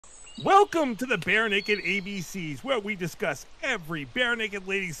Welcome to the Barenaked ABCs, where we discuss every Barenaked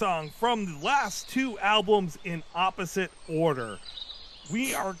Ladies song from the last two albums in opposite order.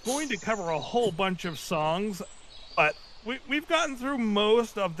 We are going to cover a whole bunch of songs, but we've gotten through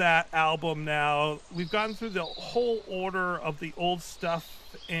most of that album now. We've gotten through the whole order of the old stuff,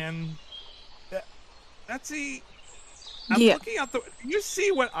 and Betsy, I'm looking out the... Do you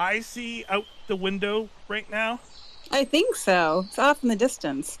see what I see out the window right now? I think so. It's off in the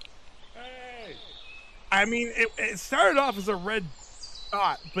distance. I mean, it started off as a red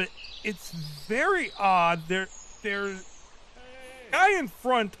dot, but it's very odd. There's a guy in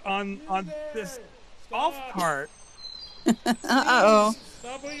front on this golf cart. Uh-oh.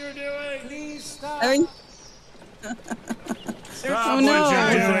 Stop what you're doing. Please stop. Oh, no.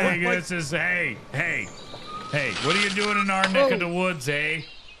 What you're doing. This is, hey, what are you doing in our neck of the woods, eh?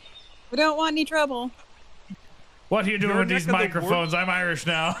 We don't want any trouble. What are you doing with these microphones? I'm Irish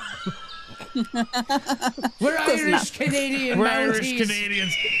now. We're Irish Canadian. We're Irish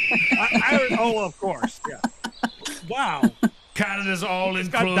Canadians. Oh, of course. Yeah. Wow. Canada's all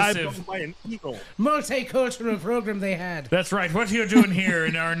inclusive. By an eagle. Multicultural program they had. That's right. What are you doing here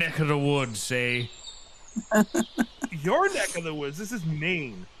in our neck of the woods, eh? Your neck of the woods. This is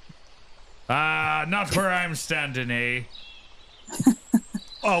Maine. Not where I'm standing, eh?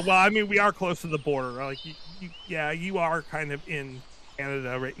 Oh, well, I mean, we are close to the border. Like, you are kind of in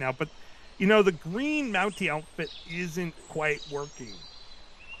Canada right now, but you know, the green Mountie outfit isn't quite working.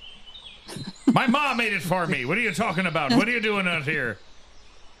 My mom made it for me. What are you talking about? What are you doing out here?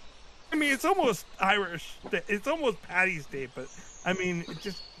 I mean, it's almost Irish. It's almost Paddy's Day, but I mean, it's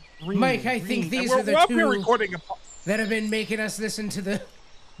just green. Mike, I think these are the two that have been making us listen to the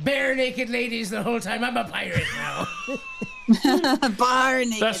Barenaked Ladies the whole time. I'm a pirate now.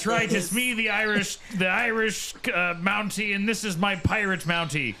 Barenaked. That's right. It's me, the Irish Mountie, and this is my pirate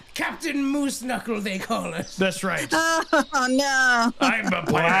Mountie. Captain Moose Knuckle, they call us. That's right. Oh, no. I'm a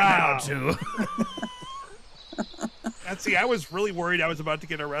pirate now, too. See, I was really worried I was about to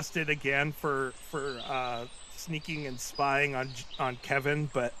get arrested again for sneaking and spying on Kevin,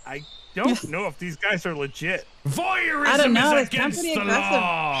 but I don't know if these guys are legit. Voyeurism is against the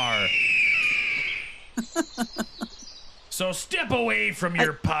law. So step away from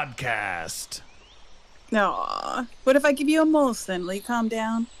your podcast. No. What if I give you a Molson? Will you calm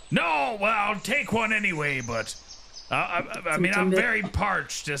down? No, well, I'll take one anyway, but I mean, I'm very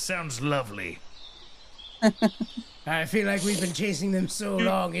parched. It sounds lovely. I feel like we've been chasing them so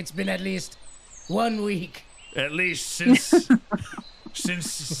long. It's been at least 1 week. At least since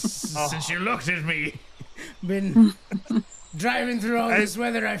you looked at me. Been driving through all this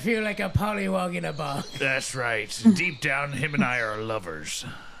weather. I feel like a pollywog in a bog. That's right. Deep down, him and I are lovers.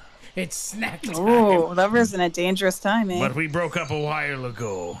 It's snack time. Oh, lovers in a dangerous time, eh? But we broke up a while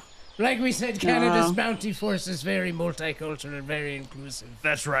ago. Like we said, Canada's Mountie force is very multicultural and very inclusive.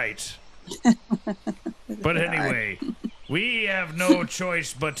 That's right. But anyway, we have no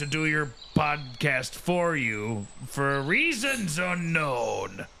choice but to do your podcast for you for reasons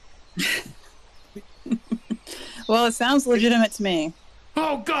unknown. Well, it sounds legitimate to me.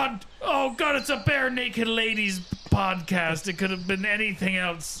 Oh God, it's a Barenaked Ladies podcast. It could have been anything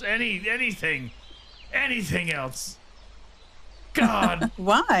else. Anything else. God.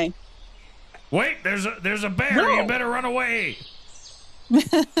 Why? Wait, there's a bear. No. You better run away. We'll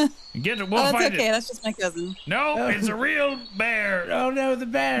that's find okay. it. That's just my cousin. No, it's a real bear. Oh no, the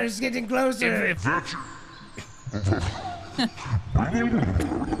bear is getting closer.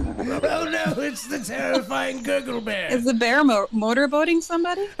 Oh no, it's the terrifying gurgle bear. Is the bear motorboating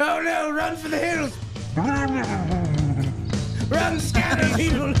somebody? Oh no, run for the hills. Run, scatter,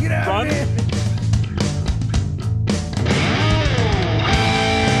 people, get out of here.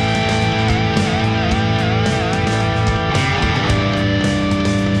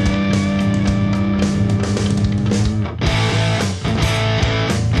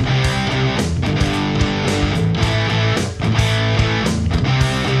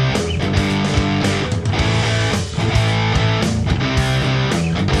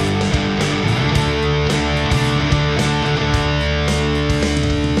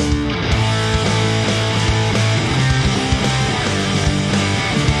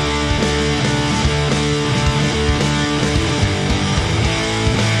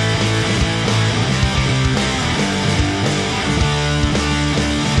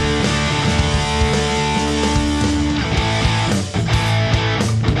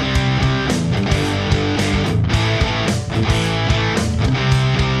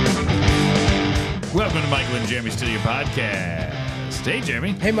 Welcome to Michael and Jeremy Studio Podcast. Hey,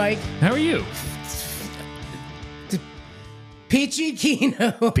 Jeremy. Hey, Mike. How are you? Peachy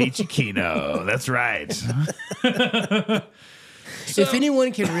Kino. Peachy Kino. That's right. If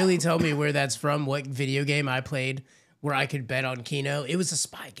anyone can really tell me where that's from, what video game I played where I could bet on Kino, it was a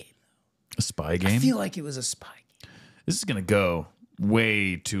spy game. A spy game? I feel like it was a spy game. This is going to go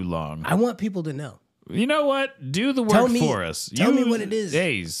way too long. I want people to know. You know what? Do the work for us. Tell me what it is.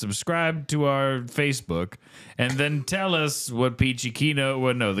 Hey, subscribe to our Facebook and then tell us what Peachy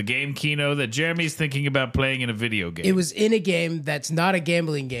Kino, the game Kino that Jeremy's thinking about playing in a video game. It was in a game that's not a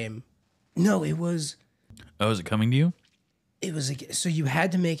gambling game. No, it was. Oh, is it coming to you? It was so you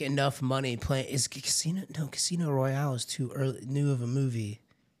had to make enough money playing. Is Casino? No, Casino Royale is too early, new of a movie.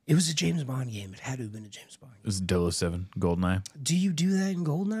 It was a James Bond game. It had to have been a James Bond game. It was 007, Goldeneye. Do you do that in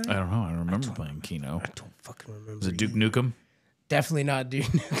Goldeneye? I don't know. I don't remember playing Kino. I don't fucking remember. Was it Duke Nukem? Definitely not Duke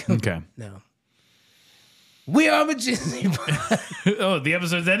Nukem. Okay. No. We are magicians. Oh, the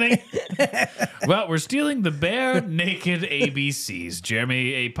episode's ending? Well, we're stealing the Barenaked ABCs,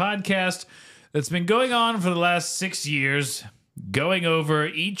 Jeremy, a podcast that's been going on for the last 6 years, going over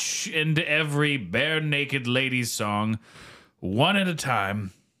each and every Barenaked Ladies song one at a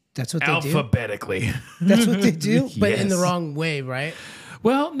time. That's what they alphabetically. do? That's what they do? But Yes. in the wrong way, right?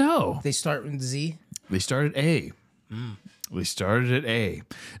 Well, no. They start with Z? They started A. We started at A.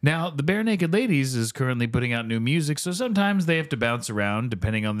 Now, the Barenaked Ladies is currently putting out new music, so sometimes they have to bounce around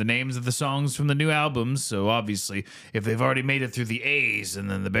depending on the names of the songs from the new albums. So obviously, if they've already made it through the A's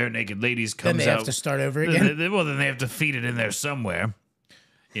and then the Barenaked Ladies comes out... Then they have to start over again? Then they have to feed it in there somewhere.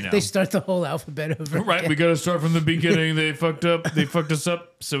 You know. They start the whole alphabet over Right, again. we got to start from the beginning. They fucked up. They fucked us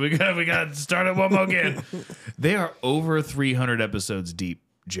up. So we got to start it one more again. They are over 300 episodes deep,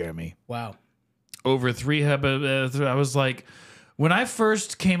 Jeremy. Wow. Over 300. I was like, when I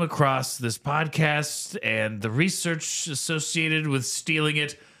first came across this podcast and the research associated with stealing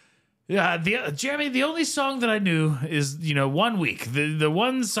it, Jeremy, the only song that I knew is, 1 week. The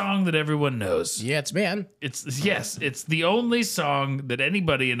one song that everyone knows. Yeah, it's man. It's the only song that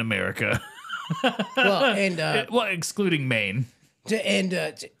anybody in America. Well, and excluding Maine.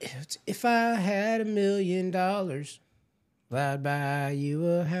 If I had $1 million, I'd buy you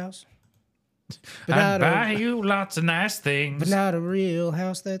a house. But I'd buy you lots of nice things. But not a real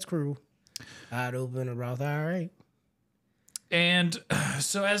house that's cruel. I'd open a Roth IRA. And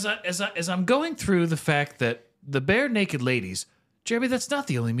so as I'm going through the fact that the Barenaked Ladies, Jeremy, that's not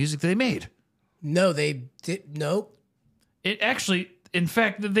the only music they made. No, they did. Nope. It actually, in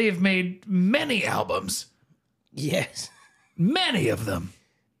fact, they've made many albums. Yes. Many of them.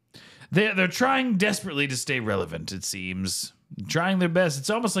 They're trying desperately to stay relevant, it seems. Trying their best. It's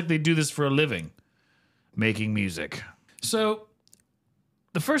almost like they do this for a living, making music. So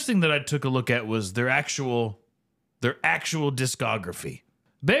the first thing that I took a look at was their actual discography.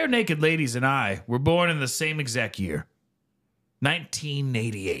 Barenaked Ladies and I were born in the same exact year,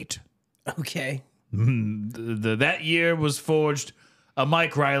 1988. Okay. That year was forged a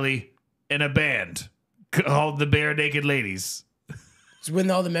Mike Riley and a band called the Barenaked Ladies. It's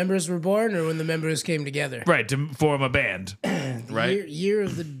when all the members were born, or when the members came together. Right, to form a band. Right. Year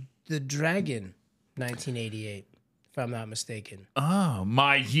of the Dragon, 1988, if I'm not mistaken. Oh,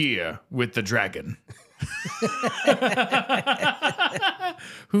 my year with the dragon.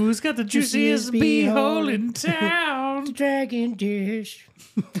 Who's got the juiciest beehole in town? The dragon dish.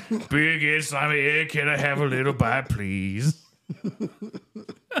 Big and slimy egg, can I have a little bite, please?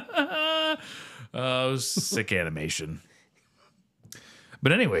 Oh, sick animation.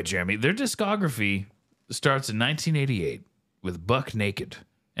 But anyway, Jeremy, their discography starts in 1988 with Buck Naked,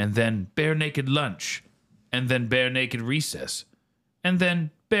 and then Barenaked Lunch, and then Barenaked Recess, and then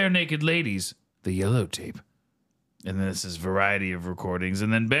Barenaked Ladies, the Yellow Tape. And then this is variety of recordings.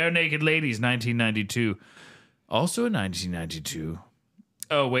 And then Barenaked Ladies, 1992. Also in 1992.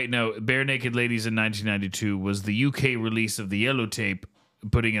 Oh, wait, no. Barenaked Ladies in 1992 was the UK release of the Yellow Tape,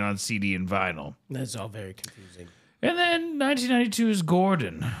 putting it on CD and vinyl. That's all very confusing. And then 1992 is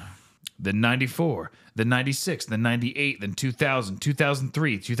Gordon. Then 94. Then 96. Then 98. Then 2000.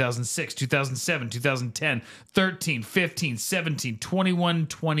 2003. 2006. 2007. 2010. 13. 15. 17. 21.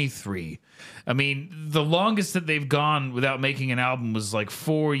 23. I mean, the longest that they've gone without making an album was like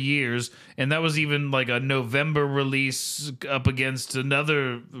 4 years. And that was even like a November release up against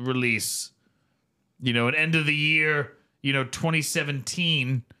another release. An end of the year,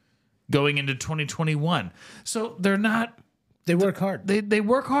 2017 going into 2021. So they're not... They work hard. They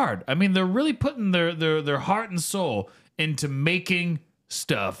work hard. I mean, they're really putting their heart and soul into making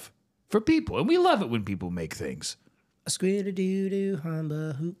stuff for people. And we love it when people make things. A squid-a-doo-doo,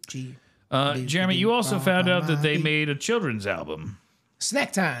 hamba hoop-gee. Jeremy, you also found out that they made a children's album.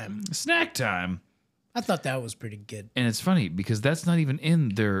 Snack Time. Snack Time. I thought that was pretty good. And it's funny because that's not even in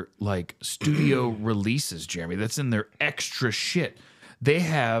their like studio releases, Jeremy. That's in their extra shit. They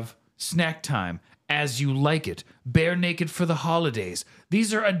have Snack Time, As You Like It, Bare Naked for the Holidays.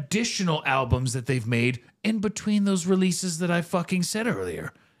 These are additional albums that they've made in between those releases that I fucking said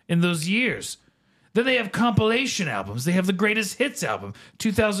earlier in those years. Then they have compilation albums. They have the Greatest Hits album,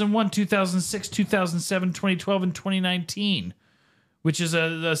 2001, 2006, 2007, 2012, and 2019, which is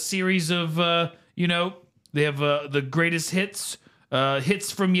a series of, they have the Greatest Hits,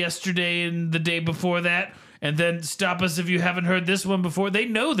 hits from yesterday and the day before that, and then Stop Us If You Haven't Heard This One Before. They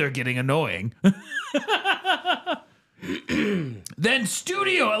know they're getting annoying. Then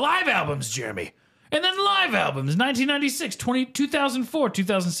studio live albums, Jeremy. And then live albums, 1996, 2004,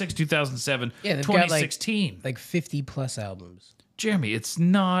 2006, 2007, Yeah, they've 2016. got like 50 plus albums. Jeremy, it's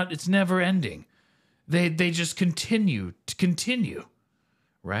never ending. They just continue to continue,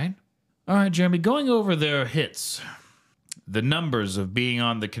 right? All right, Jeremy, going over their hits, the numbers of being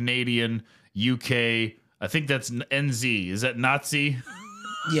on the Canadian, UK, I think that's NZ. Is that Nazi?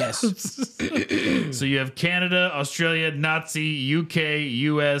 Yes. So you have Canada, Australia, Nazi, UK,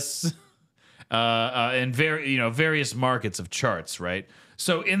 US, and various markets of charts, right?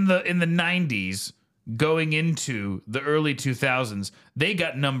 So in the 90s, going into the early 2000s, they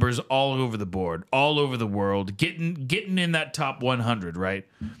got numbers all over the board, all over the world, getting in that top 100, right?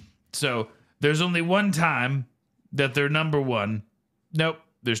 So there's only one time that they're number one. Nope,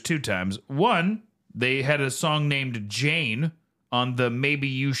 there's two times. One, they had a song named Jane on the Maybe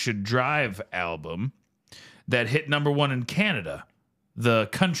You Should Drive album that hit number one in Canada, the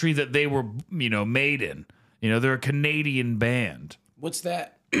country that they were, made in. They're a Canadian band. What's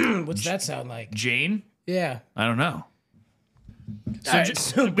that? What's that sound like? Jane? Yeah. I don't know. So, All right,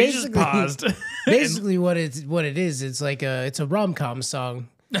 so we just paused. Basically, what it is, it's like it's a rom-com song.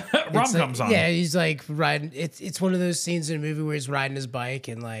 Rom-com song. Yeah, he's like riding. It's one of those scenes in a movie where he's riding his bike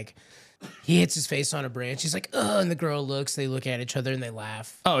and like he hits his face on a branch. He's like, "Oh," and the girl looks. They look at each other and they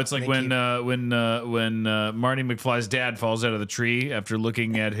laugh. Oh, it's like when Marty McFly's dad falls out of the tree after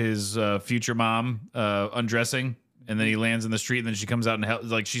looking at his future mom undressing, and then he lands in the street, and then she comes out and help.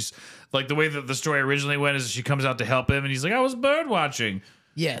 Like she's like the way that the story originally went is she comes out to help him, and he's like, "I was bird watching."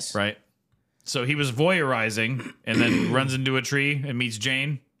 Yes. Right. So he was voyeurizing, and then runs into a tree and meets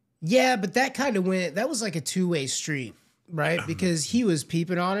Jane. Yeah, but that kind of went. That was like a two-way street. Right, because he was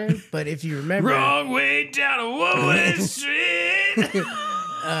peeping on her, but if you remember, wrong way down a one-way street.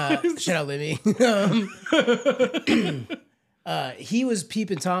 Shut up, Lemmy. He was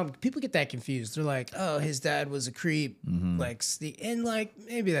peeping Tom. People get that confused. They're like, "Oh, his dad was a creep," and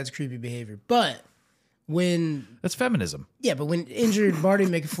maybe that's creepy behavior. But that's feminism. Yeah, but when injured Marty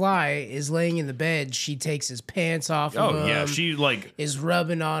McFly is laying in the bed, she takes his pants off. Oh of him, yeah, she is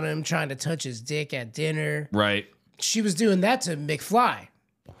rubbing on him, trying to touch his dick at dinner. Right. She was doing that to McFly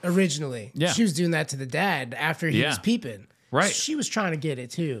originally. Yeah. She was doing that to the dad after he was peeping. Right. So she was trying to get it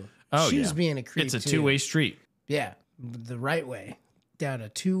too. Oh, she was being a creep. It's a two-way street. Yeah. The right way. Down a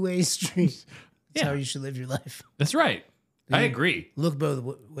two-way street. That's how you should live your life. That's right. I agree. Look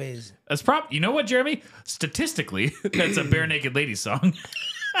both ways. That's you know what, Jeremy? Statistically, that's a Barenaked Ladies song.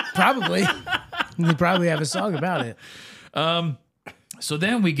 Probably. They probably have a song about it. So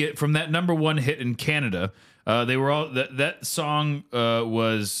then we get from that number one hit in Canada. They were all that song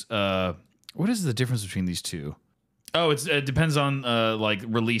was what is the difference between these two? Oh, it depends on like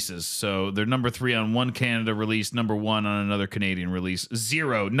releases. So they're number 3 on one Canada release, number 1 on another Canadian release,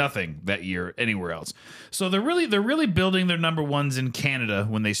 0, nothing that year anywhere else. So they're really building their number ones in Canada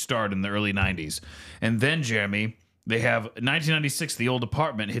when they start in the early 90s. And then Jeremy, they have 1996, The Old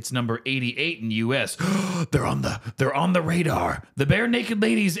Apartment hits number 88 in US. They're on the radar. The Barenaked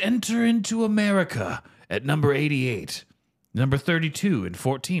Ladies enter into America at number 88. Number 32 and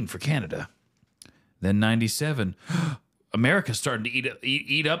 14 for Canada. Then 97. America's starting to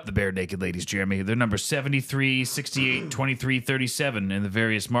eat up the Barenaked Ladies, Jeremy. They're number 73, 68, 23, 37 in the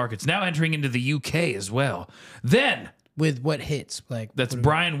various markets. Now entering into the UK as well. Then with what hits? That's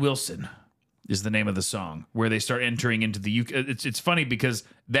Brian Wilson is the name of the song, where they start entering into the UK. It's funny because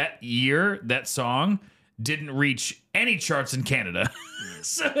that year, that song didn't reach any charts in Canada.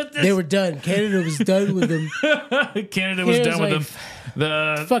 So they were done. Canada was done with them. Canada was done with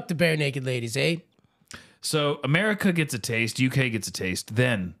them. Fuck the Barenaked Ladies, eh? So America gets a taste, UK gets a taste,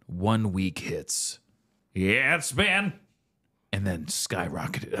 then 1 week hits. Yeah, it's been. And then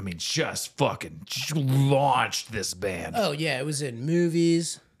skyrocketed. I mean, just fucking launched this band. Oh, yeah, it was in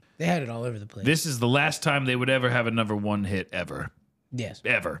movies. They had it all over the place. This is the last time they would ever have a number one hit ever. Yes.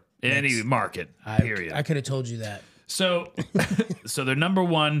 Ever. In any market, period. I could have told you that. So, so they're number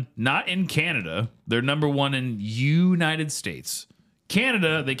one, not in Canada. They're number one in United States.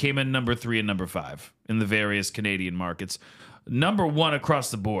 Canada, they came in number 3 and number 5 in the various Canadian markets. Number one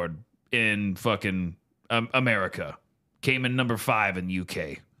across the board in fucking America. Came in number 5 in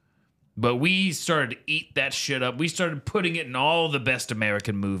UK. But we started to eat that shit up. We started putting it in all the best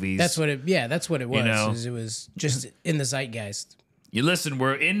American movies. That's what it was. You know? It was just in the zeitgeist. You listen,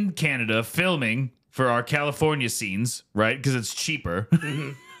 we're in Canada filming for our California scenes, right? Because it's cheaper.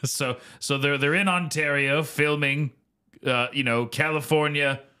 So they're in Ontario filming,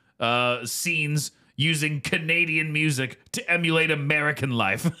 California scenes using Canadian music to emulate American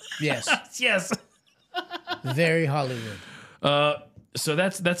life. Yes. Yes. Very Hollywood. So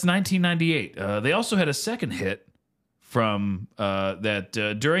that's 1998. They also had a second hit from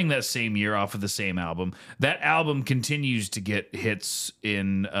during that same year off of the same album. That album continues to get hits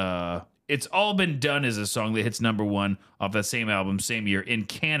in. It's All Been Done is a song that hits number 1 off that same album, same year in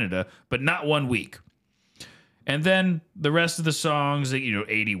Canada, but not 1 week. And then the rest of the songs,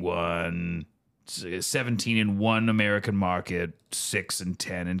 81, 17 in 1 American market, 6 and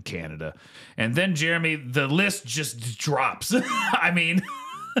 10 in Canada. And then, Jeremy, the list just drops. I mean...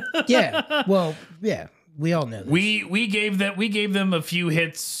 Yeah. Well, yeah. We all know this. We gave them a few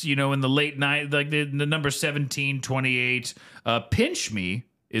hits, in the late night, like the number 17, 28. Pinch Me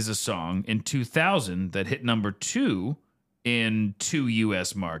is a song in 2000 that hit number 2 in 2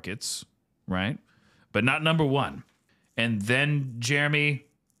 U.S. markets, right? But not number 1. And then, Jeremy,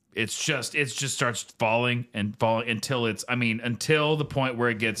 it just starts falling and falling until until the point where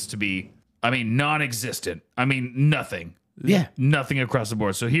it gets to be, non-existent. Nothing. Yeah. Nothing across the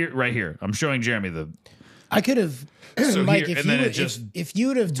board. So right here, I'm showing Jeremy I could have, So Mike, here- if and then you it would, just if you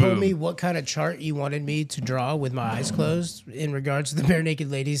would have told boom. me what kind of chart you wanted me to draw with my eyes closed in regards to the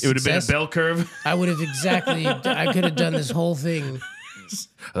Barenaked Ladies, it would have been a success, bell curve. I would have exactly. I could have done this whole thing.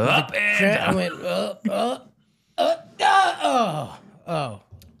 Up and I down. went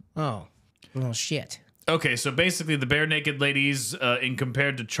oh shit. Okay, so basically the Barenaked Ladies, in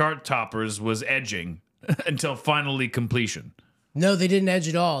compared to chart toppers, was edging until finally completion. No, they didn't edge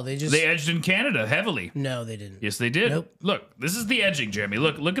at all. They edged in Canada heavily. No, they didn't. Yes, they did. Nope. Look, this is the edging, Jeremy.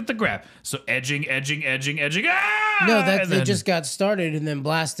 Look at the graph. So edging. Ah! No, And they then- just got started and then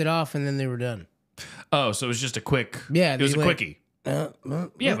blasted off and then they were done. Oh, so it was just a quick. Yeah, it was a they went- quickie.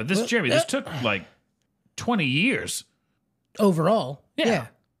 Yeah, but this Jeremy, this took like 20 years. Overall. Yeah.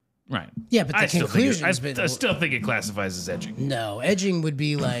 Right. Yeah, but the conclusion has I been still think it classifies as edging. no. Edging would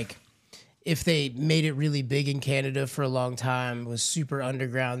be like if they made it really big in Canada for a long time, was super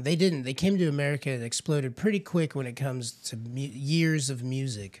underground. They didn't. They came to America and exploded pretty quick when it comes to years of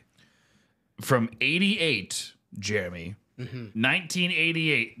music. From 88, Jeremy,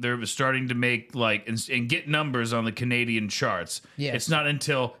 1988, they're starting to make and get numbers on the Canadian charts. Yes. It's not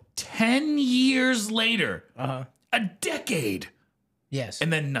until 10 years later, a decade, Yes.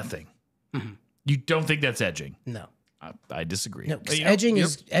 and then nothing. You don't think that's edging? No. I disagree. No, 'cause edging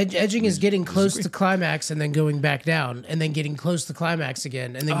is getting close to climax and then going back down, and then getting close to climax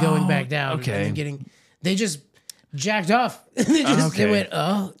again, and then going back down. okay. And then they just jacked off. They went,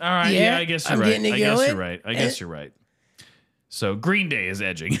 All right, yeah, I guess you're I'm right. getting it I guess going. you're right. I guess you're right. So Green Day is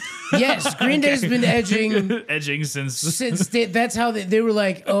edging. Yes, Green Day's been edging edging since that's how they were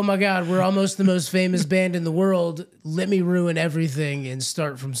like, oh my God, we're almost the most famous band in the world. Let me ruin everything and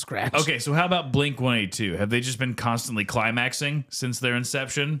start from scratch. Okay, so how about Blink 182? Have they just been constantly climaxing since their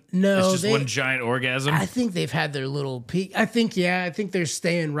inception? No, it's just one giant orgasm. I think they've had their little peak. I think they're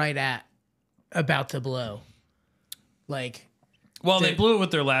staying right at about to blow. Well, they blew it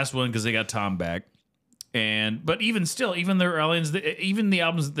with their last one because they got Tom back. But even still, even their aliens, even the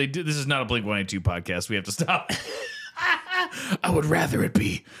albums that they did. This is not a Blink 182 podcast. We have to stop. I would rather it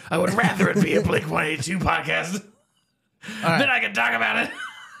be a Blink 182 podcast. Then I can talk about it.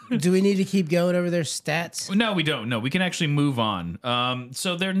 Do we need to keep going over their stats? No, we don't. No, we can actually move on.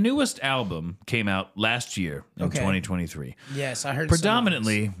 So their newest album came out last year in 2023. Yes, I heard.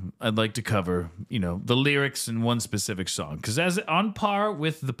 Predominantly, I'd like to cover, the lyrics in one specific song, because as on par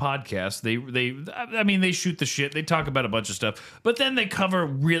with the podcast, they shoot the shit, they talk about a bunch of stuff, but then they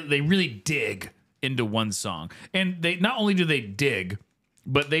really dig into one song, and they not only do they dig,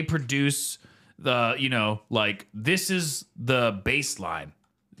 but they produce this is the bass line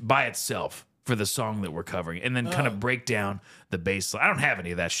by itself for the song that we're covering, and then kind of break down the bass line. I don't have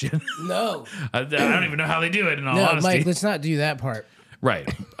any of that shit. No, I don't even know how they do it, in all honesty. Mike, let's not do that part.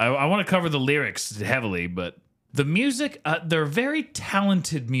 Right. I want to cover the lyrics heavily, but the music, they're very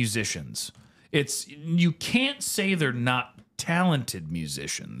talented musicians. You can't say they're not talented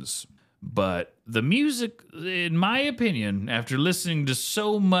musicians, But the music, in my opinion, after listening to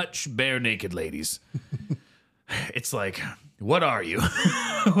so much Barenaked Ladies, it's like, what are you?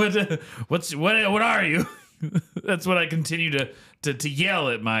 what are you? That's what I continue to yell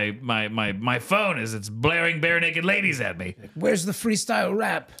at my phone as it's blaring Barenaked Ladies at me. Where's the freestyle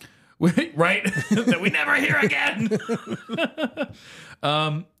rap? Right? That we never hear again.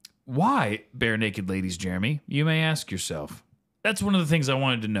 Why Barenaked Ladies, Jeremy? You may ask yourself. That's one of the things I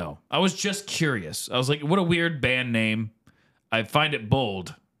wanted to know. I was just curious. I was like, what a weird band name. I find it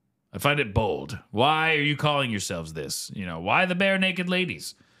bold. Why are you calling yourselves this? You know, why the Barenaked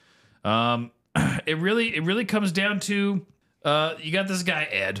Ladies? It really comes down to you got this guy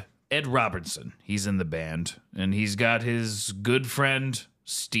Ed Robertson. He's in the band, and he's got his good friend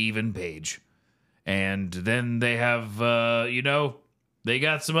Stephen Page, and then they have they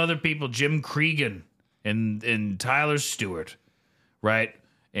got some other people, Jim Cregan and Tyler Stewart, right?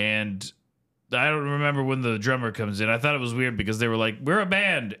 And I don't remember when the drummer comes in. I thought it was weird because they were like, we're a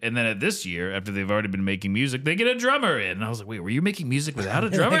band. And then at this year, after they've already been making music, they get a drummer in. And I was like, wait, were you making music without a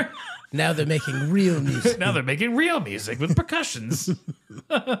drummer? Now they're making real music. Now they're making real music with percussions.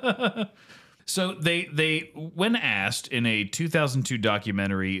 So they when asked in a 2002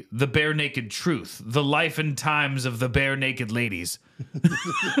 documentary, The Barenaked Truth, The Life and Times of the Barenaked Ladies.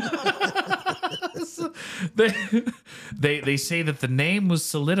 They say that the name was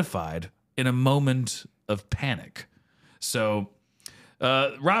solidified in a moment of panic. So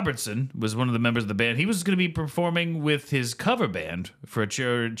Robertson was one of the members of the band. He was going to be performing with his cover band for a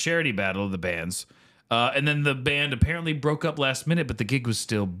charity battle of the bands. And then the band apparently broke up last minute, but the gig was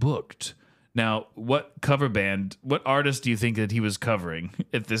still booked. Now, what artist do you think that he was covering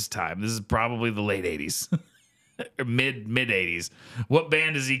at this time? This is probably the late 80s. Or mid 80s. What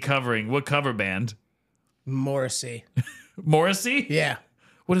band is he covering? What cover band? Morrissey. Morrissey? Yeah.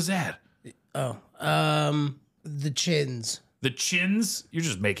 What is that? Oh, the Chins. The Chins? You're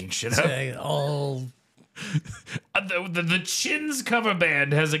just making shit up. All the Chins cover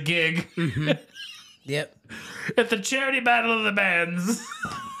band has a gig. Mm-hmm. Yep. At the charity battle of the bands.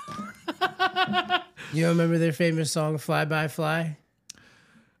 You remember their famous song "Fly by Fly"?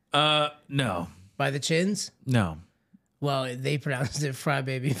 No. By the Chins? No. Well, they pronounced it "Fry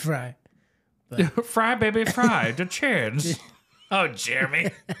Baby Fry." Fry baby fry, the Chins. Oh, Jeremy.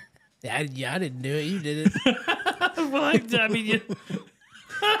 I didn't do it. You did it. Well, I mean,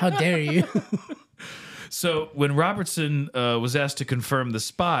 How dare you? So when Robertson was asked to confirm the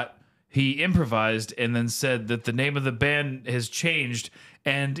spot, he improvised and then said that the name of the band has changed,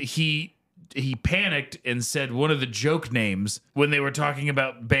 and he panicked and said one of the joke names when they were talking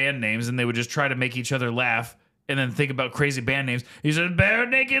about band names, and they would just try to make each other laugh and then think about crazy band names. He said,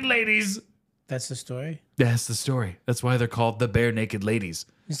 Barenaked Ladies. That's the story? That's the story. That's why they're called the Barenaked Ladies.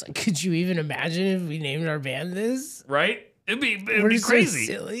 It's like, could you even imagine if we named our band this? Right? It'd be So crazy.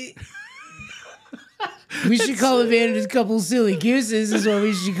 silly. We should call the band a couple silly gooses is what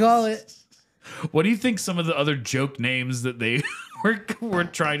we should call it. What do you think some of the other joke names that they were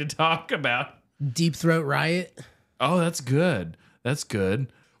trying to talk about? Deep Throat Riot. Oh, that's good. That's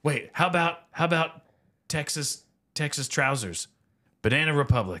good. Wait, how about Texas Trousers? Banana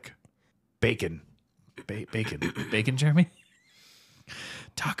Republic. Bacon. Bacon, Jeremy?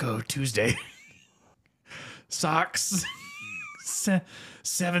 Taco Tuesday. Socks.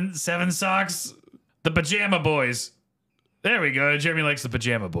 Seven socks. The Pajama Boys. There we go. Jeremy likes the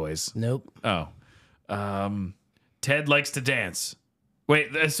Pajama Boys. Nope. Oh. Ted likes to dance.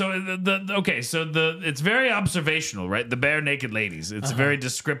 Wait, so it's very observational, right? The Barenaked Ladies. It's very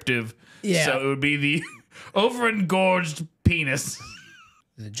descriptive. Yeah. So it would be the over-engorged penis.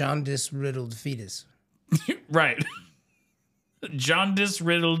 The jaundice-riddled fetus. Right.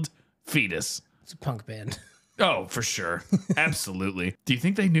 Jaundice-riddled fetus. It's a punk band. Oh, for sure. Absolutely. Do you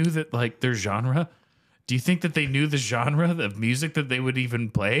think they knew that, like, their genre? Do you think that they knew the genre of music that they would even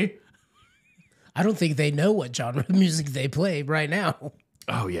play? I don't think they know what genre of music they play right now.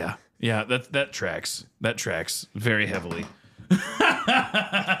 Oh, yeah. Yeah, that tracks. That tracks very heavily.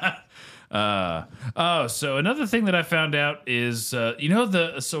 So another thing that I found out is, so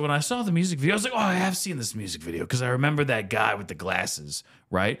when I saw the music video, I was like, oh, I have seen this music video because I remember that guy with the glasses,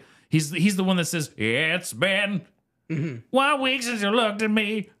 right? He's the one that says, yeah, it's been 1 week since you looked at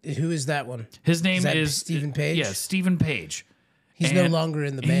me. Who is that one? His name is Stephen Page? Yeah, Stephen Page. He's no longer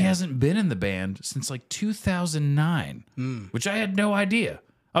in the band. He hasn't been in the band since like 2009, which I had no idea.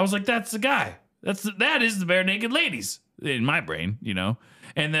 I was like, that's the guy. That is the Barenaked Ladies in my brain, you know?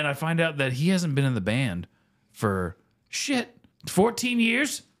 And then I find out that he hasn't been in the band for 14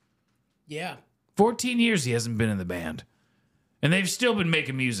 years? Yeah. 14 years he hasn't been in the band. And they've still been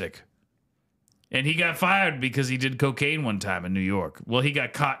making music. And he got fired because he did cocaine one time in New York. Well, he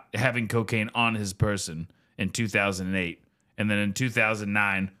got caught having cocaine on his person in 2008. And then in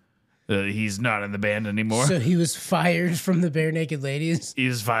 2009, he's not in the band anymore. So he was fired from the Barenaked Ladies? He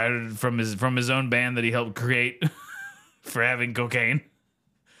was fired from his own band that he helped create for having cocaine.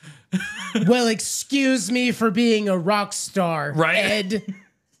 Well, excuse me for being a rock star. Right. Ed.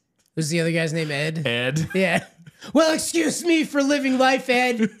 Was the other guy's name Ed? Ed. Yeah. Well, excuse me for living life,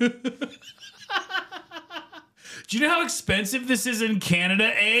 Ed. Do you know how expensive this is in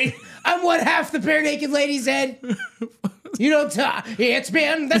Canada, eh? I'm one half the Barenaked Ladies, Ed. You don't talk. It's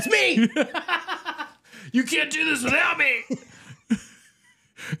me. That's me. You can't do this without me.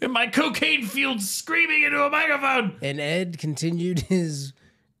 In my cocaine field screaming into a microphone. And Ed continued his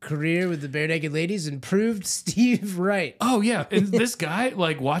career with the Barenaked Ladies and proved Steve right. Oh, yeah. And this guy,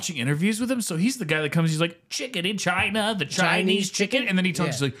 like, watching interviews with him, so he's the guy that comes, he's like, chicken in China, the Chinese chicken. And then he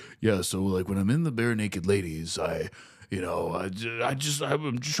talks like, yeah, so, like, when I'm in the Barenaked Ladies, I'm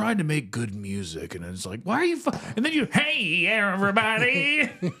trying to make good music. And it's like, why are you, and then you, hey, everybody.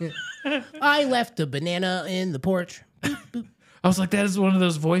 I left a banana in the porch. Boop, boop. I was like, that is one of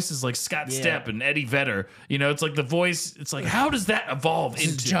those voices like Scott Stepp and Eddie Vedder. You know, it's like the voice. It's like, how does that evolve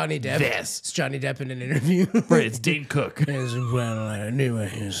into Johnny Depp? this? It's Johnny Depp in an interview. Right, it's Dane Cook. Well,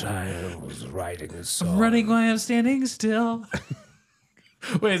 anyways, I was writing this song. Running while I'm standing still.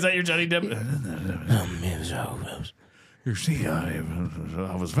 Wait, is that your Johnny Depp? You see, I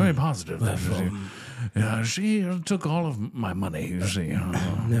was very positive. She took all of my money, you see.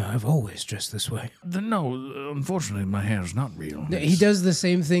 No, I've always dressed this way. No, unfortunately, my hair's not real. He does the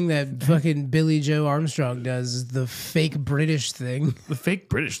same thing that fucking Billy Joe Armstrong does, the fake British thing. The fake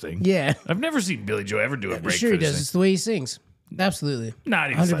British thing? Yeah. I've never seen Billy Joe ever do a break. Sure he does. It's the way he sings. Absolutely.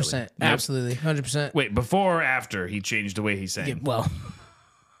 Not even 100%. slightly. Absolutely. 100%. Wait, before or after he changed the way he sang? Yeah, well.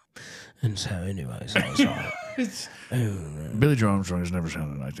 And so, anyways, I was all... Billy Joe Armstrong has never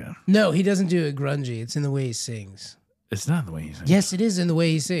sounded like that. No, he doesn't do it grungy. It's in the way he sings. It's not the way he sings. Yes, it is in the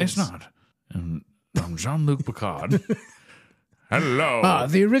way he sings. It's not. I'm Jean-Luc Picard. Hello.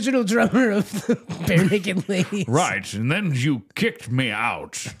 The original drummer of the Barenaked Ladies. Right, and then you kicked me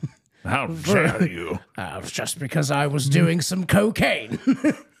out. How dare you? Just because I was doing some cocaine.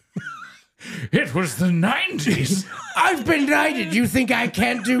 It was the 90s. I've been knighted. You think I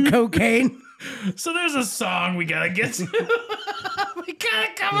can't do cocaine? So there's a song we gotta get to. We gotta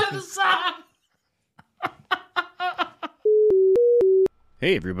cover the song.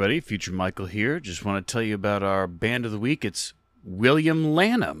 Hey everybody, Future Michael here. Just want to tell you about our band of the week. It's William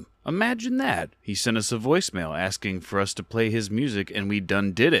Lanham. Imagine that. He sent us a voicemail asking for us to play his music, and we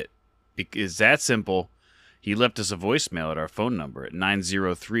done did it. It's that simple. He left us a voicemail at our phone number at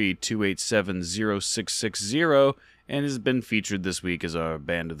 903-287-0660 and has been featured this week as our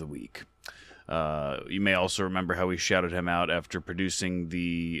band of the week. You may also remember how we shouted him out after producing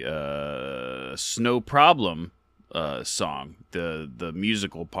the Snow Problem song, the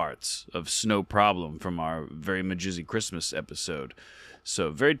musical parts of Snow Problem from our very Majizzy Christmas episode. So,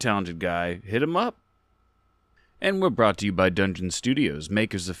 very talented guy. Hit him up. And we're brought to you by Dungeon Studios,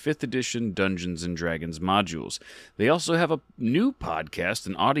 makers of 5th edition Dungeons & Dragons modules. They also have a new podcast,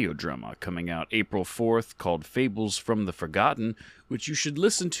 an audio drama, coming out April 4th called Fables from the Forgotten, which you should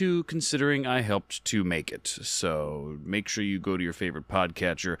listen to considering I helped to make it. So make sure you go to your favorite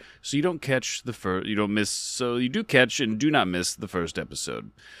podcatcher so you don't catch so you do catch and do not miss the first episode.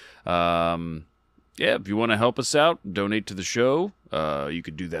 Yeah, if you want to help us out, donate to the show, you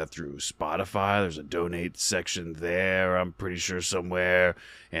could do that through Spotify. There's a donate section there, I'm pretty sure, somewhere.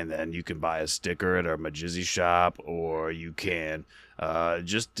 And then you can buy a sticker at our Majizzy shop, or you can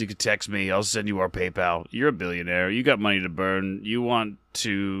just text me. I'll send you our PayPal. You're a billionaire. You got money to burn. You want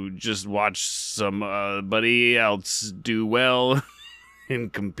to just watch somebody else do well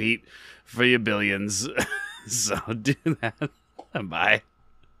and compete for your billions. So do that. Bye.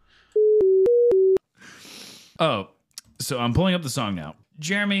 Oh, so I'm pulling up the song now.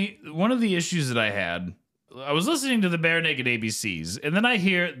 Jeremy, one of the issues that I had, I was listening to the Barenaked ABCs, and then I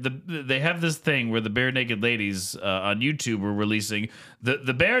hear they have this thing where the Barenaked Ladies on YouTube are releasing the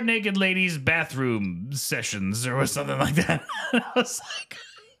Barenaked Ladies bathroom sessions or something like that. And I was like,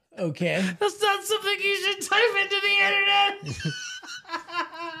 okay. That's not something you should type into the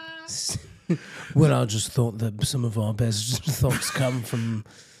internet. Well, I just thought that some of our best thoughts come from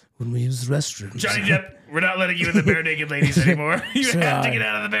when we use the restroom. Johnny Depp, we're not letting you in the Barenaked Ladies anymore. You have to get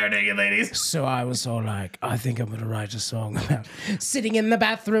out of the Barenaked Ladies. So I was all like, I think I'm going to write a song about sitting in the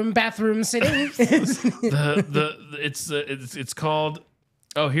bathroom sitting. It's called,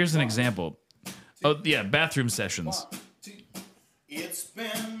 oh, here's an example. Oh, yeah, bathroom sessions. 1, 2. It's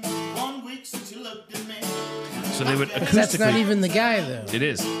been 1 week since you left. So they would acoustically. That's not even the guy, though. It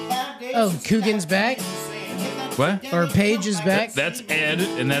is. Oh, Coogan's back? What? Or Paige is back? That's Ed,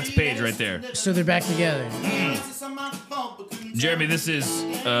 and that's Paige right there. So they're back together. Jeremy, this is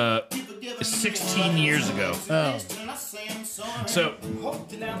 16 years ago. Oh. So,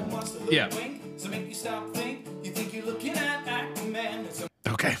 yeah.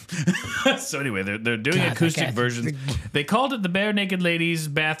 Okay. So anyway, they're doing acoustic versions. They called it the Barenaked Ladies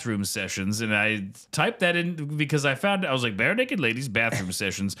bathroom sessions, and I typed that in because I was like Barenaked Ladies bathroom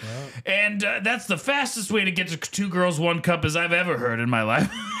sessions, and that's the fastest way to get to Two Girls One Cup as I've ever heard in my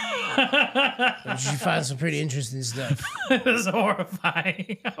life. You find some pretty interesting stuff. It was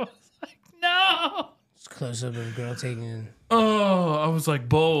horrifying. I was like, no. It's close up of a girl taking in. Oh, I was like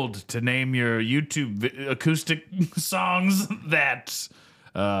bold to name your YouTube acoustic songs that.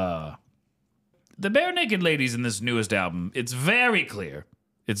 The Barenaked Ladies in this newest album, it's very clear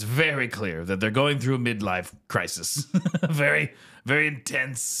that they're going through a midlife crisis. Very, very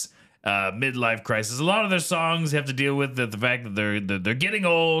intense midlife crisis. A lot of their songs have to deal with the fact that they're getting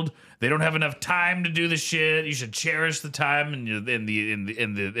old. They don't have enough time to do the shit. You should cherish the time and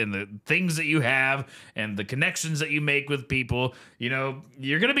the things that you have and the connections that you make with people. You know,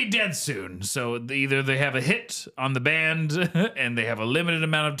 you're gonna be dead soon. So either they have a hit on the band and they have a limited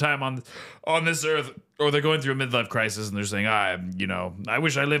amount of time on this earth, or they're going through a midlife crisis and they're saying, I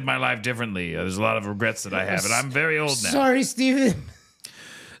wish I lived my life differently. There's a lot of regrets that I have, and I'm very old now. Sorry, Steven.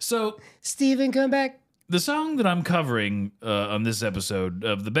 So, Steven, come back. the song that I'm covering on this episode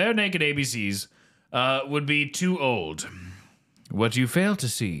of the Barenaked ABCs would be Too Old. What you fail to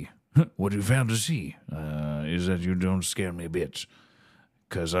see, what you fail to see, is that you don't scare me a bit.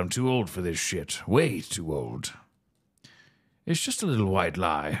 Because I'm too old for this shit. Way too old. It's just a little white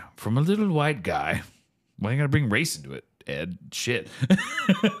lie from a little white guy. Why you gotta bring race into it, Ed? Shit.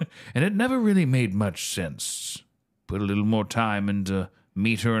 And it never really made much sense. Put a little more time into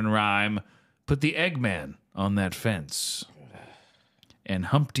meter and rhyme. Put the Eggman on that fence. And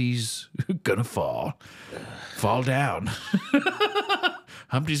Humpty's gonna fall. Fall down.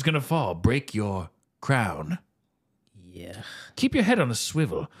 Humpty's gonna fall. Break your crown. Yeah. Keep your head on a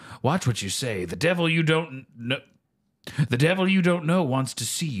swivel. Watch what you say. The devil you don't know. The devil you don't know wants to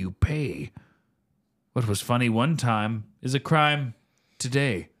see you pay. What was funny one time is a crime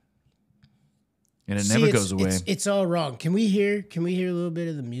today. And it never goes away. It's all wrong. Can we hear a little bit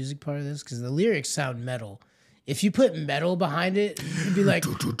of the music part of this? Because the lyrics sound metal. If you put metal behind it, it'd be like.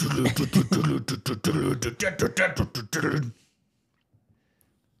 I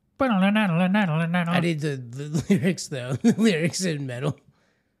need the lyrics though. The lyrics in metal.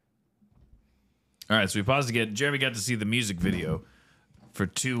 All right, so we paused again. Jeremy got to see the music video for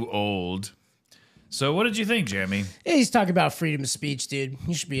Too Old. So what did you think, Jeremy? Yeah, he's talking about freedom of speech, dude.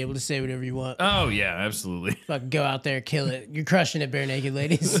 You should be able to say whatever you want. Oh, yeah, absolutely. Fucking go out there, kill it. You're crushing it, Barenaked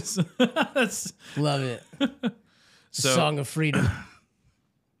Ladies. Love it. Song of freedom.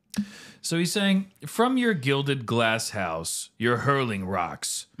 So he's saying, from your gilded glass house, you're hurling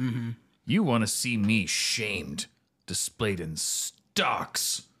rocks. Mm-hmm. You want to see me shamed, displayed in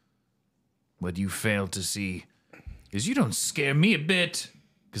stocks. What you fail to see is you don't scare me a bit,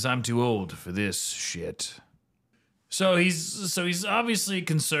 because I'm too old for this shit. So he's obviously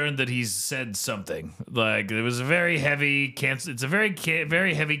concerned that he's said something. Like, it was a very heavy it's a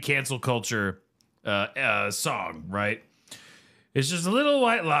very heavy cancel culture song, right? It's just a little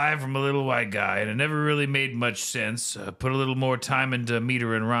white lie from a little white guy, and it never really made much sense. Put a little more time into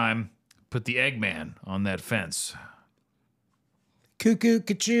meter and rhyme. Put the Eggman on that fence. Cuckoo,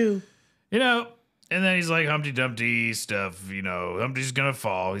 ka-choo. You know, and then he's like Humpty Dumpty stuff, you know, Humpty's gonna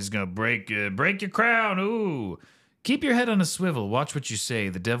fall. He's gonna break your crown. Ooh. Keep your head on a swivel. Watch what you say.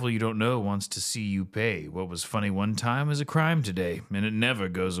 The devil you don't know wants to see you pay. What was funny one time is a crime today, and it never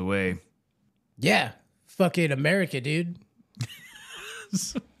goes away. Yeah. Fucking America, dude.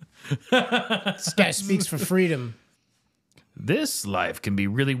 This guy speaks for freedom. This life can be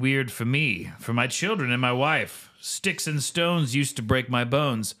really weird for me, for my children and my wife. Sticks and stones used to break my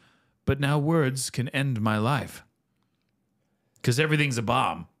bones, but now words can end my life. Because everything's a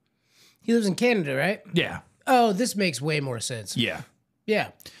bomb. He lives in Canada, right? Yeah. Oh, this makes way more sense. Yeah.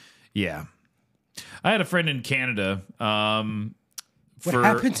 Yeah. Yeah. I had a friend in Canada. What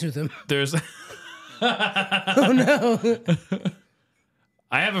happened to them? There's... Oh, no.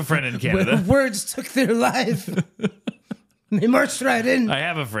 I have a friend in Canada. Words took their life. They marched right in. I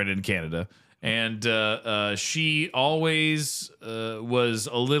have a friend in Canada. And she always was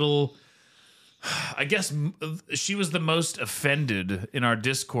a little... I guess she was the most offended in our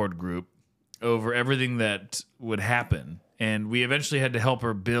Discord group over everything that would happen. And we eventually had to help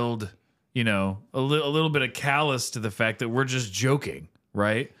her build you know, a little bit of callous to the fact that we're just joking,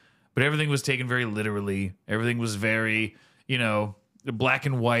 right? But everything was taken very literally. Everything was very, you know, black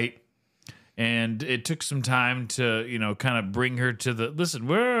and white. And it took some time to, you know, kind of bring her to the, listen,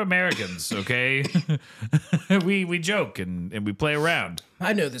 we're Americans, okay? we joke and we play around.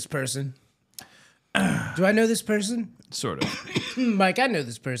 I know this person. Do I know this person? Sort of. Mike, I know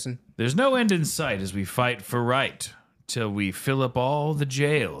this person. There's no end in sight as we fight for right till we fill up all the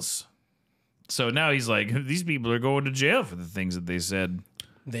jails. So now he's like, these people are going to jail for the things that they said.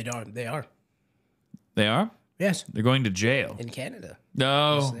 They are. They are. They are? Yes. They're going to jail. In Canada.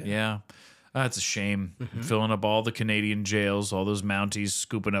 No, yeah. That's a shame. Filling up all the Canadian jails, all those Mounties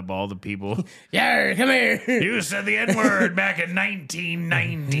scooping up all the people. Yar, come here. You said the N-word back in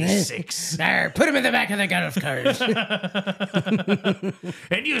 1996. There, put him in the back of the golf cart.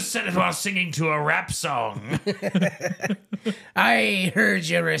 And you said it while singing to a rap song. I heard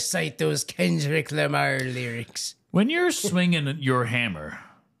you recite those Kendrick Lamar lyrics. When you're swinging your hammer,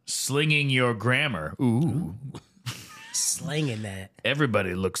 slinging your grammar, ooh. Slanging that.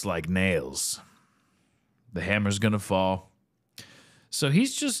 Everybody looks like nails. The hammer's gonna fall. So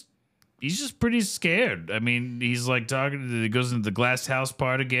he's just pretty scared. I mean, he's like he goes into the glass house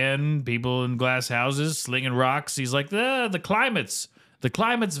part again. People in glass houses slinging rocks. He's like, the climate's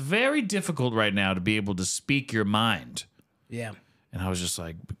very difficult right now to be able to speak your mind. Yeah. And I was just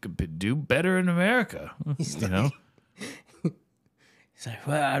like, do better in America, you know? He's like,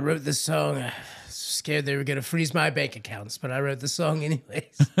 well, I wrote this song. I was scared they were going to freeze my bank accounts, but I wrote the song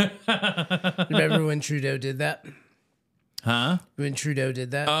anyways. Remember when Trudeau did that? Huh? When Trudeau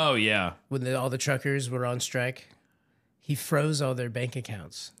did that? Oh, yeah. When all the truckers were on strike? He froze all their bank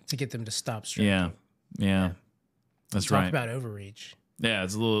accounts to get them to stop striking. Yeah. That's Talk right. about overreach. Yeah,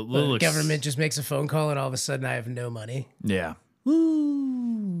 it's a little The government just makes a phone call and all of a sudden I have no money. Yeah.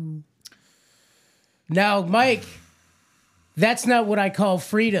 Woo. Now, Mike, that's not what I call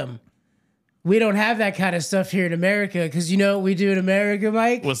freedom. We don't have that kind of stuff here in America because you know what we do in America,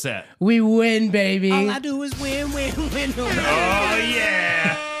 Mike? What's that? We win, baby. All I do is win, win, win. Oh,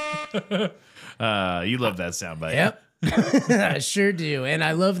 yeah. You love that soundbite. Yep. I sure do. And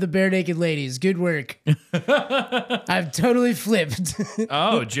I love the Barenaked Ladies. Good work. I've totally flipped.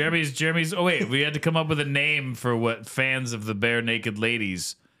 Oh, Jeremy's. Oh, wait. We had to come up with a name for what fans of the Barenaked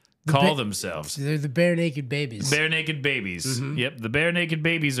Ladies call themselves. They're the Barenaked Babies. Barenaked Babies. Yep. The Barenaked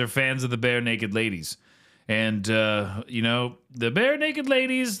Babies are fans of the Barenaked Ladies. And, you know, the Barenaked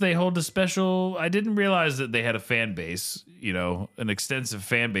Ladies, they hold a special. I didn't realize that they had a fan base, you know, an extensive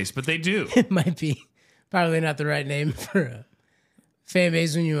fan base, but they do. It might be probably not the right name for a fan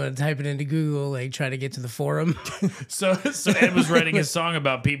base when you want to type it into Google, like try to get to the forum. So Ed was writing his song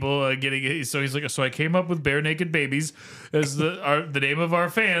about people getting. So he's like, so I came up with Barenaked Babies as the name of our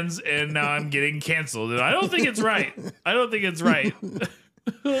fans, and now I'm getting canceled. And I don't think it's right. I don't think it's right.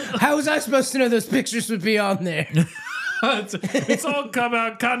 How was I supposed to know those pictures would be on there? It's all come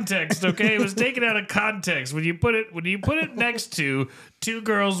out context, okay? It was taken out of context. When you put it next to Two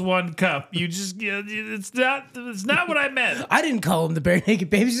Girls, One Cup, it's not what I meant. I didn't call them the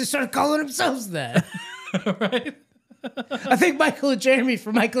Barenaked Babies. They started calling themselves that. Right? I think Michael and Jeremy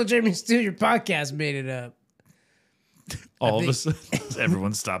from Michael and Jeremy Steal Your Podcast made it up. All of a sudden,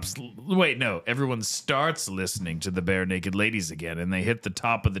 everyone stops. Wait, no. Everyone starts listening to the Barenaked Ladies again, and they hit the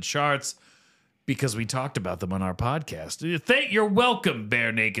top of the charts because we talked about them on our podcast. You're welcome,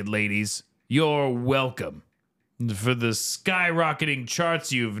 Barenaked Ladies. You're welcome for the skyrocketing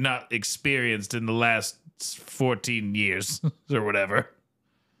charts you've not experienced in the last 14 years or whatever.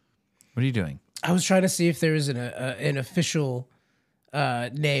 What are you doing? I was trying to see if there was an official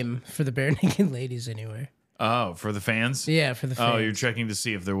name for the Barenaked Ladies anywhere. Oh, for the fans? Yeah, for the fans. Oh, you're checking to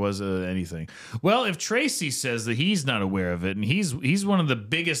see if there was anything. Well, if Tracy says that he's not aware of it, and he's one of the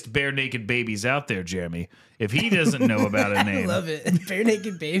biggest Barenaked Babies out there, Jeremy, if he doesn't know about a name. I love it.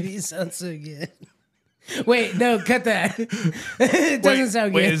 Barenaked Babies sounds so good. Wait, no, cut that. It doesn't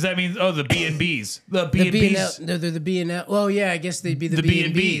sound good. Wait, does that mean, the B&Bs? The B&Bs. No, they're the B&L. Well, yeah, I guess they'd be the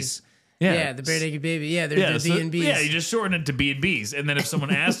B&Bs. Yeah, the Barenaked Baby. Yeah, they're the B&Bs. Yeah, you just shorten it to B&Bs, and then if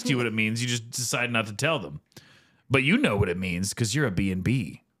someone asks you what it means, you just decide not to tell them. But you know what it means because you're a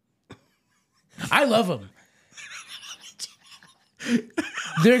B&B. I love them.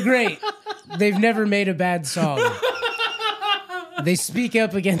 They're great. They've never made a bad song. They speak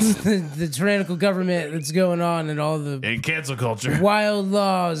up against the tyrannical government that's going on and all the and cancel culture, wild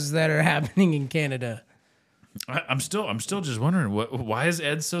laws that are happening in Canada. I'm still just wondering why is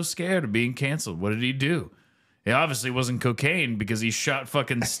Ed so scared of being canceled? What did he do? It obviously wasn't cocaine because he shot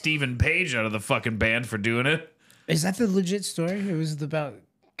fucking Stephen Page out of the fucking band for doing it. Is that the legit story? Or was it about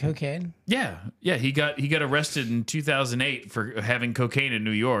cocaine? Yeah. He got arrested in 2008 for having cocaine in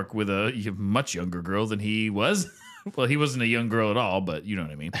New York with a much younger girl than he was. Well, he wasn't a young girl at all, but you know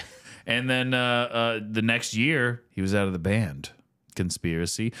what I mean. And then the next year, he was out of the band.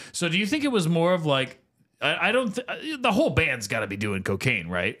 Conspiracy. So do you think it was more of like, I don't, the whole band's got to be doing cocaine,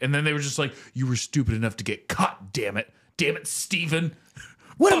 right? And then they were just like, you were stupid enough to get caught, damn it. Damn it, Steven.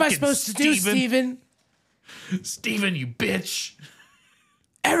 What am I Fucking supposed to do, Steven? Steven, you bitch.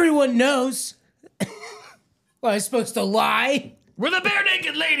 Everyone knows. Well, I'm supposed to lie? We're the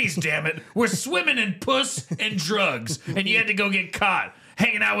Barenaked Ladies, damn it. We're swimming in puss and drugs, and you had to go get caught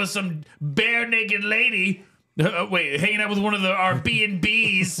hanging out with some bare-naked lady. Hanging out with one of our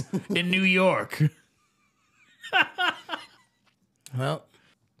B&Bs in New York. Well,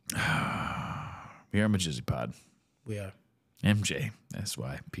 We are Majizzy Pod. we are. MJ,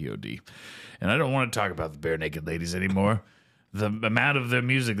 SYPOD. And I don't want to talk about the Barenaked Ladies anymore. The amount of their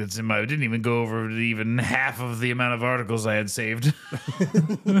music that's in I didn't even go over even half of the amount of articles I had saved.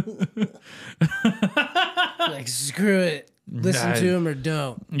 Like, screw it. Listen to him or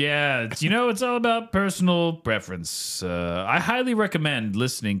don't. Yeah, it's all about personal preference. I highly recommend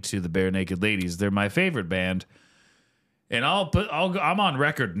listening to the Barenaked Ladies. They're my favorite band. And I'm on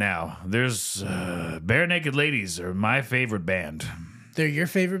record now. There's Barenaked Ladies are my favorite band. They're your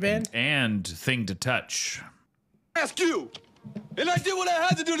favorite band? And Thing to Touch. Ask you. And I did what I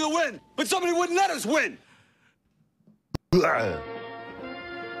had to do to win, but somebody wouldn't let us win.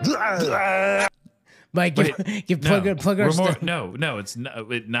 Mike, plug our stuff. No, it's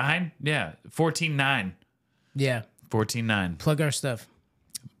 9. Yeah, 14-9. Yeah, 14-9. plug our stuff.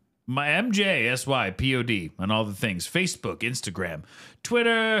 My MJ SYPOD on all the things: Facebook, Instagram,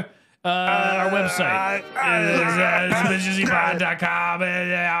 Twitter. Our website is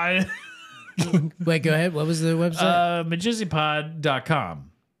majizzypod.com. Wait, go ahead. What was the website?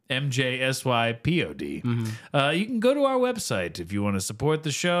 Majizzypod.com. MJSYPOD. You can go to our website if you want to support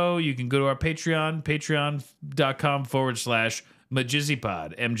the show. You can go to our Patreon,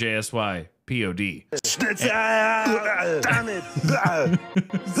 patreon.com/Majizzypod, MJSYPOD.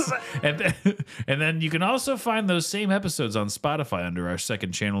 And then you can also find those same episodes on Spotify under our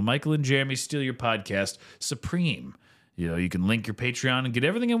second channel, Michael and Jeremy Steal Your Podcast Supreme. You can link your Patreon and get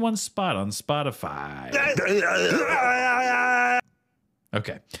everything in one spot on Spotify.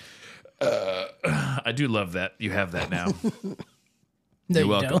 Okay. I do love that. You have that now. No, You're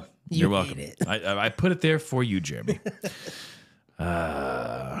welcome. Don't. You're You welcome. hate it. I put it there for you, Jeremy.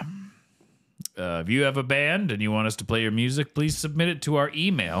 If you have a band and you want us to play your music, please submit it to our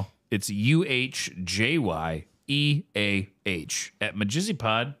email. It's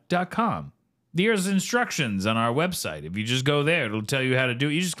uhjyeah@majizzypod.com. There's instructions on our website. If you just go there, it'll tell you how to do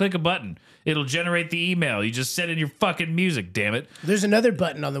it. You just click a button. It'll generate the email. You just send in your fucking music, damn it. There's another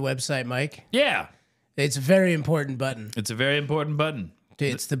button on the website, Mike. Yeah. It's a very important button. It's a very important button.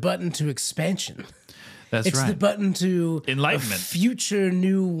 It's the button to expansion. That's It's right. the button to Enlightenment. a future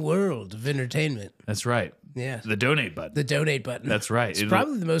new world of entertainment. That's right. Yeah. The donate button. The donate button. That's right. It's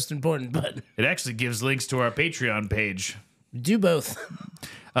probably the most important button. It actually gives links to our Patreon page. Do both.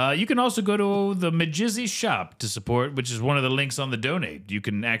 You can also go to the Majizzy shop to support, which is one of the links on the donate. You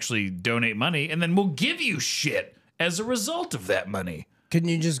can actually donate money, and then we'll give you shit as a result of that money. Couldn't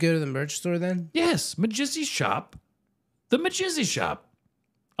you just go to the merch store then? Yes, Majizzy shop. The Majizzy shop.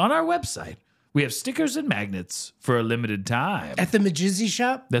 On our website. We have stickers and magnets for a limited time. At the Majizzy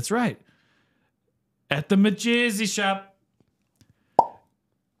shop? That's right. At the Majizzy shop.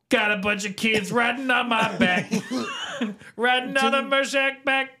 Got a bunch of kids riding on my back. Riding on a Mershak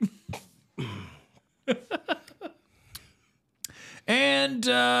back. And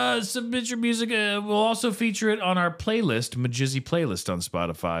submit your music. We'll also feature it on our playlist, Majizzy Playlist on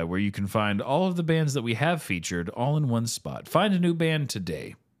Spotify, where you can find all of the bands that we have featured all in one spot. Find a new band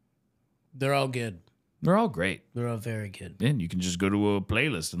today. They're all good. They're all great. They're all very good. And you can just go to a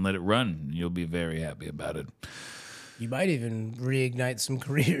playlist and let it run, and you'll be very happy about it. You might even reignite some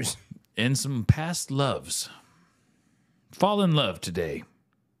careers. And some past loves. Fall in love today.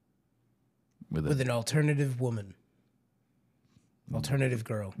 With an alternative woman. Alternative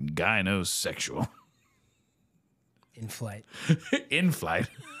girl. Gynosexual. In flight. In flight.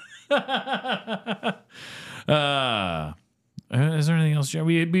 Is there anything else?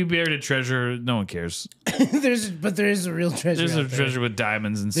 We buried a treasure. No one cares. There is a real treasure. There's a out there. treasure with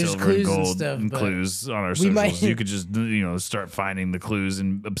diamonds and There's silver and clues and gold stuff, and but clues on our we socials. might- You could just start finding the clues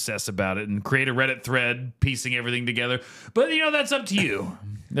and obsess about it and create a Reddit thread piecing everything together. But that's up to you.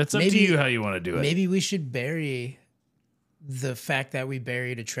 That's up to you how you want to do it. Maybe we should bury the fact that we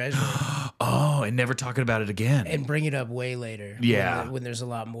buried a treasure. Oh, and never talking about it again. and bring it up way later. Yeah. when there's a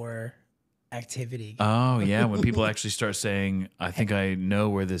lot more activity. Oh, yeah. When people actually start saying, I think I know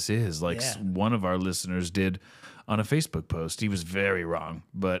where this is, like Yeah. one of our listeners did on a Facebook post. He was very wrong,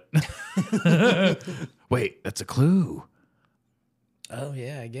 but wait, that's a clue. Oh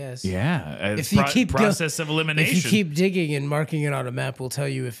yeah, I guess. Yeah. If you keep process of elimination. If you keep digging and marking it on a map, we'll tell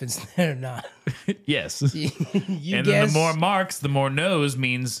you if it's there or not. Yes. you And then guess. the more marks, the more no's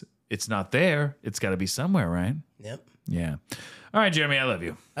means it's not there. It's got to be somewhere, right? Yep. Yeah. All right, Jeremy, I love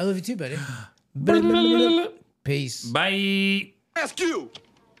you. I love you too, buddy. Peace. Bye. Ask you.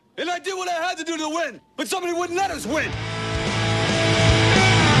 And I did what I had to do to win, but somebody wouldn't let us win.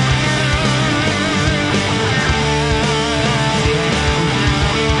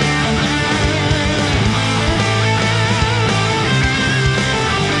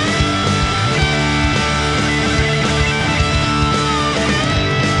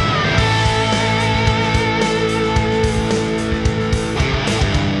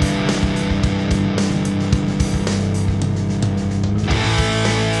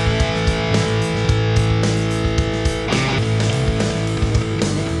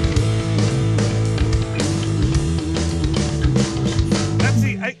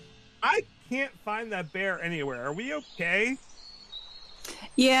 Betsy, I can't find that bear anywhere. Are we okay?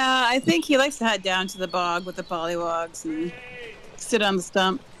 Yeah, I think he likes to head down to the bog with the pollywogs and sit on the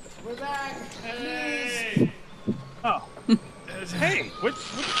stump. Oh. Hey, what do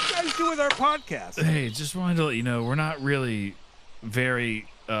you guys do with our podcast? Hey, just wanted to let you know we're not really very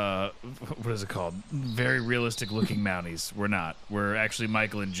what is it called? Very realistic looking Mounties. We're not. We're actually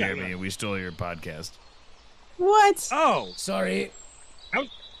Michael and Jeremy, and we stole your podcast. What? Oh, Sorry.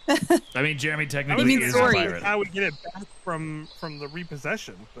 I mean, Jeremy I technically mean, is sorry. a pirate. I would get it back from the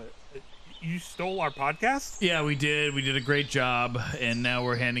repossession, but you stole our podcast? Yeah, we did. We did a great job, and now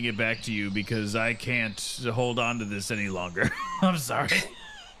we're handing it back to you because I can't hold on to this any longer. I'm sorry.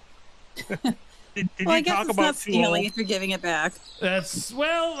 Did Well, I you guess talk it's about not too stealing old? if you're giving it back. That's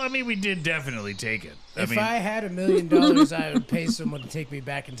well. I mean, we did definitely take it. If I mean, I had $1 million, I would pay someone to take me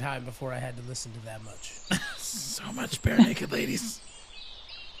back in time before I had to listen to that much. so much Barenaked Ladies.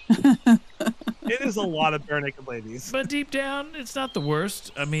 It is a lot of Barenaked Ladies. But deep down, it's not the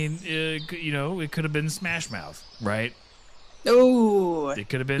worst. I mean, it could have been Smash Mouth, right? Oh, It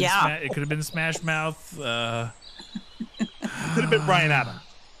could have been. Yeah. It could have been Smash Mouth. Could have been Brian Adams.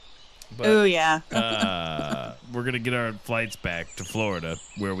 But oh yeah. we're gonna get our flights back to Florida,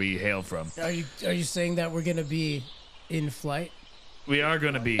 where we hail from. Are you saying that we're gonna be in flight? We are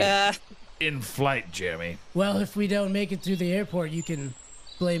gonna be Uh, in flight, Jeremy. Well, if we don't make it through the airport, you can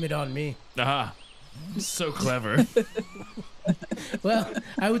blame it on me. Ah, so clever. Well,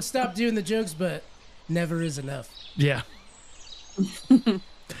 I would stop doing the jokes, but never is enough. Yeah.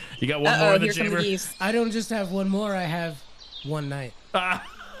 You got one more uh-oh, in the here come chamber. the geese. I don't just have one more, I have one night.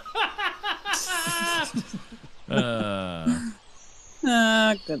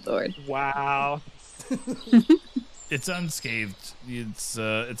 Oh, good lord. Wow. It's unscathed.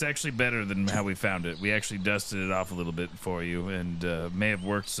 It's actually better than how we found it. We actually dusted it off a little bit for you, and may have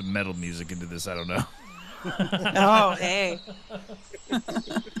worked some metal music into this. I don't know. Oh, hey.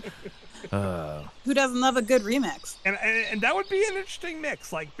 Who doesn't love a good remix? And that would be an interesting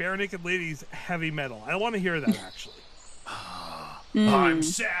mix, like Barenaked Ladies heavy metal. I want to hear that actually. I'm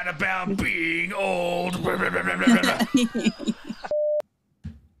sad about being old.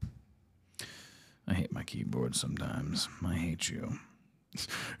 I hate my keyboard sometimes. I hate you.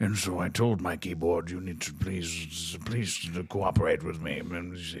 And so I told my keyboard, you need to please cooperate with me.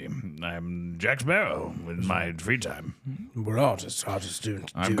 And you see, I'm Jack Sparrow in my free time. We're all just doing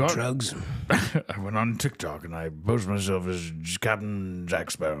I've got- drugs. I went on TikTok and I posed myself as Captain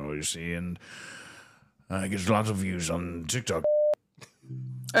Jack Sparrow, you see, and I get lots of views on TikTok.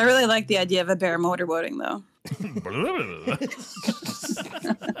 I really like the idea of a bear motorboating, though.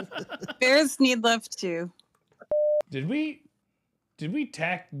 Bears need lift too. Did we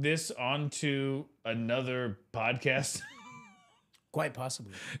tack this onto another podcast? Quite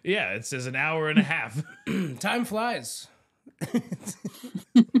possibly. Yeah, it says an hour and a half. Time flies.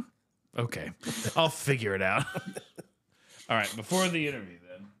 Okay, I'll figure it out. All right, before the interview, though.